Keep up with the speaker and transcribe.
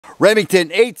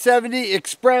Remington 870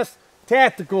 Express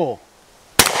Tactical.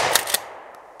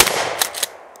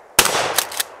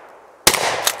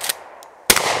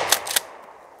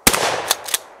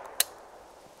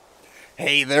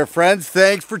 Hey there friends,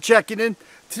 thanks for checking in.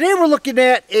 Today we're looking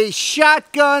at a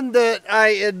shotgun that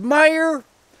I admire.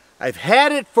 I've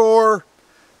had it for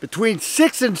between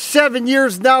 6 and 7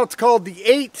 years now. It's called the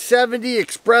 870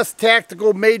 Express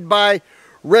Tactical, made by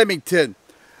Remington.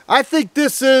 I think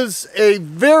this is a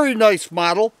very nice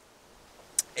model.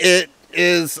 It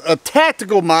is a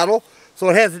tactical model, so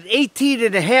it has an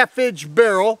 18.5-inch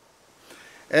barrel,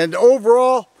 and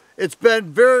overall it's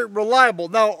been very reliable.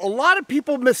 Now, a lot of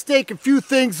people mistake a few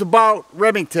things about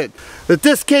Remington, that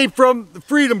this came from the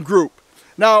Freedom Group.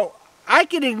 Now, I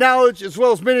can acknowledge, as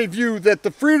well as many of you, that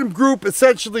the Freedom Group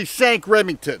essentially sank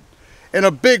Remington in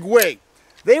a big way.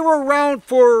 They were around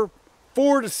for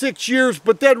 4 to 6 years,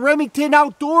 but then Remington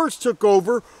Outdoors took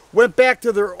over, went back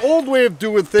to their old way of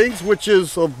doing things, which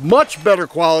is of much better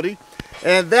quality,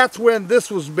 and that's when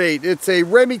this was made. It's a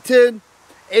Remington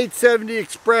 870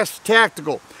 Express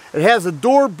Tactical. It has a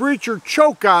door breacher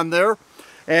choke on there,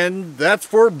 and that's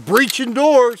for breaching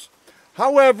doors.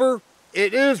 However,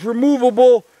 it is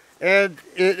removable, and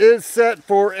it is set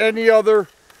for any other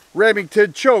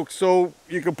Remington choke. So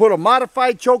you can put a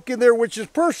modified choke in there, which is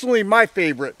personally my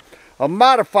favorite. A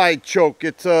modified choke.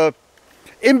 It's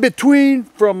in between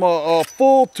from a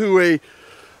full to a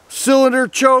cylinder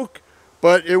choke,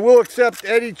 but it will accept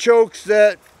any chokes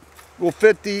that will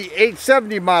fit the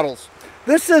 870 models.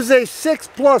 This is a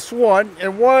 6+1,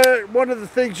 and one of the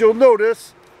things you'll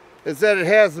notice is that it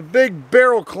has a big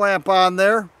barrel clamp on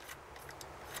there.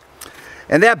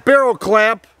 And that barrel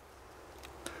clamp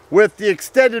with the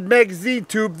extended magazine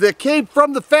tube that came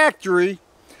from the factory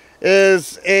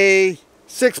is a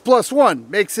 6+1.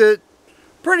 Makes it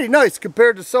pretty nice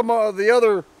compared to some of the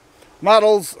other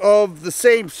models of the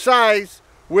same size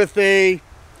with a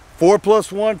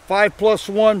 4+1,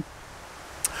 5+1.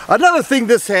 Another thing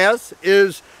this has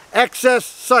is excess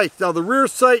sights. Now, the rear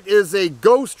sight is a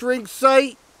ghost ring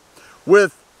sight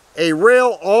with a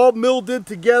rail all milled in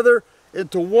together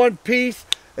into one piece,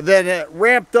 and then a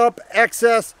ramped up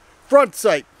excess front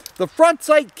sight. The front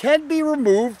sight can be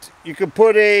removed. You can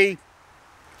put a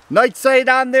night sight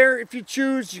on there if you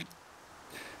choose.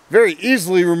 Very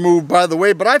easily removed, by the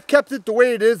way, but I've kept it the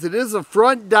way it is. It is a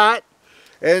front dot,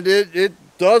 and it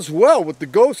does well with the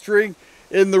ghost ring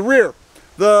in the rear.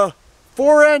 The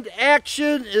fore-end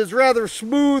action is rather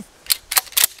smooth.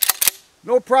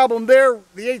 No problem there.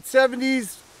 The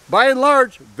 870s, by and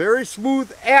large, very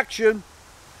smooth action.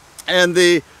 And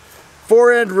the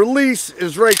fore-end release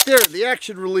is right there. The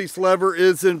action release lever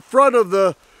is in front of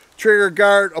the trigger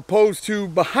guard, opposed to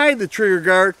behind the trigger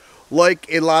guard, like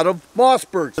a lot of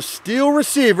Mossbergs. A steel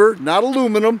receiver, not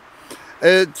aluminum.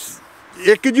 It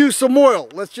could use some oil,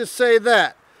 let's just say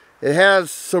that. It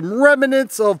has some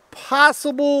remnants of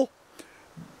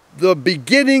the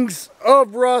beginnings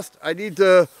of rust. I need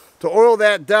to oil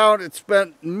that down. It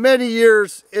spent many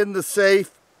years in the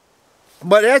safe.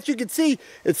 But as you can see,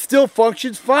 it still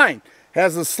functions fine.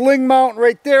 Has a sling mount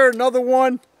right there, another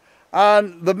one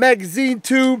on the magazine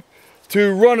tube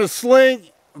to run a sling.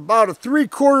 About a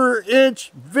 3/4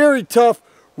 inch, very tough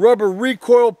rubber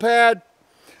recoil pad.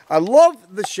 I love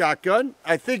the shotgun.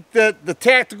 I think that the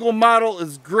tactical model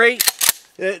is great.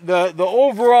 The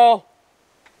overall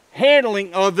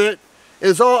handling of it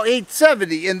is all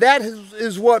 870, and that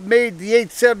is what made the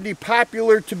 870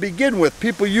 popular to begin with.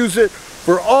 People use it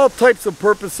for all types of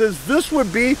purposes. This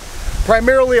would be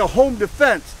primarily a home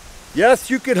defense. Yes,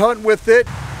 you could hunt with it.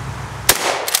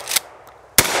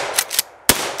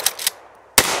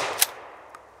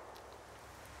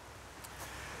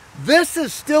 This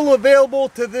is still available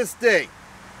to this day.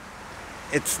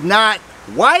 It's not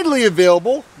widely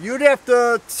available. You'd have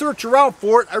to search around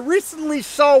for it. I recently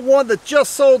saw one that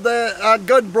just sold on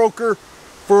Gunbroker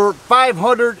for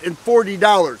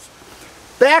 $540.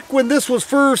 Back when this was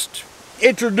first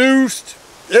introduced,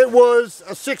 it was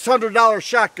a $600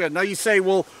 shotgun. Now you say,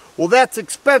 well, that's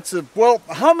expensive. Well,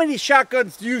 how many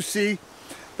shotguns do you see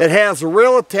that has a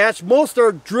rail attached? Most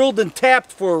are drilled and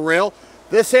tapped for a rail.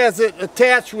 This has it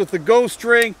attached with a ghost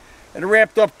ring and a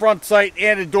ramped up front sight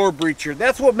and a door breacher.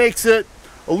 That's what makes it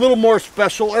a little more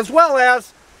special, as well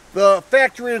as the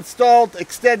factory installed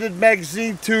extended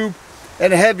magazine tube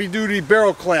and a heavy duty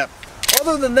barrel clamp.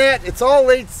 Other than that, it's all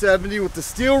 870 with the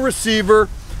steel receiver,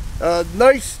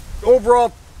 nice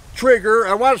overall trigger.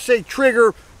 I want to say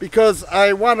trigger because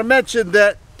I want to mention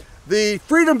that the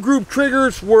Freedom Group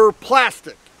triggers were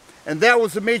plastic, and that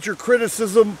was a major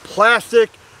criticism.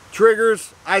 Plastic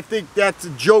triggers, I think that's a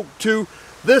joke too.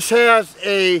 This has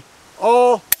a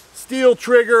all steel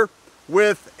trigger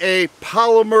with a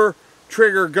polymer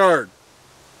trigger guard.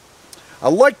 I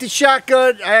like the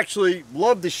shotgun. I actually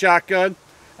love the shotgun.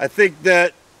 I think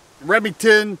that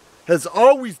Remington has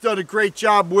always done a great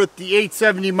job with the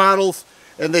 870 models,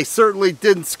 and they certainly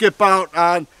didn't skip out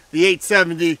on the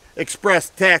 870 Express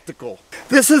Tactical.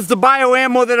 This is the bio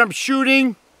ammo that I'm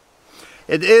shooting.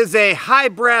 It is a high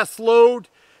brass load.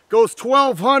 Goes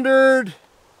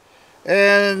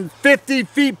 1,250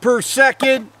 feet per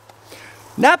second.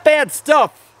 Not bad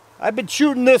stuff. I've been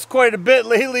shooting this quite a bit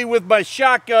lately with my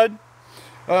shotgun.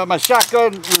 My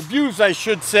shotgun reviews, I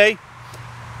should say.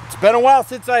 It's been a while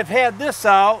since I've had this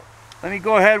out. Let me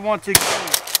go ahead once again.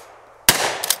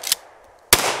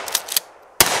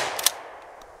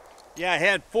 Yeah, I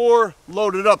had 4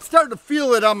 loaded up. Starting to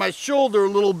feel it on my shoulder a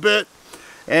little bit.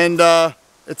 And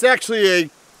it's actually a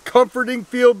comforting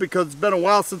feel because it's been a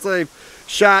while since I've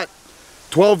shot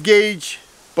 12 gauge.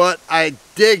 But I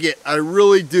dig it. I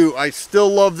really do. I still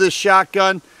love this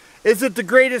shotgun. Is it the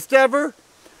greatest ever?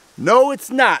 No, it's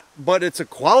not, but it's a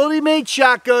quality made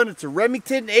shotgun. It's a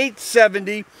Remington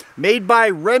 870 made by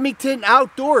Remington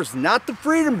Outdoors, not the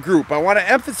Freedom Group. I want to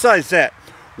emphasize that.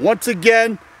 Once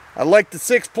again, I like the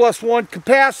 6+1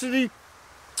 capacity.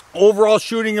 Overall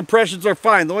shooting impressions are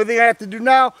fine. The only thing I have to do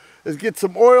now is get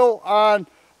some oil on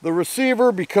the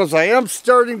receiver because I am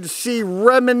starting to see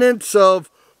remnants of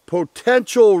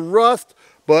potential rust,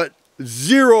 but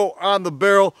 0 on the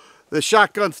barrel. The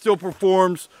shotgun still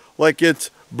performs like it's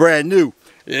brand new.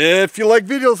 If you like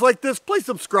videos like this, please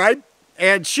subscribe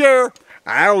and share.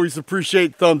 I always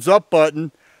appreciate thumbs up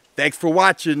button. Thanks for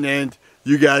watching, and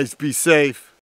you guys be safe.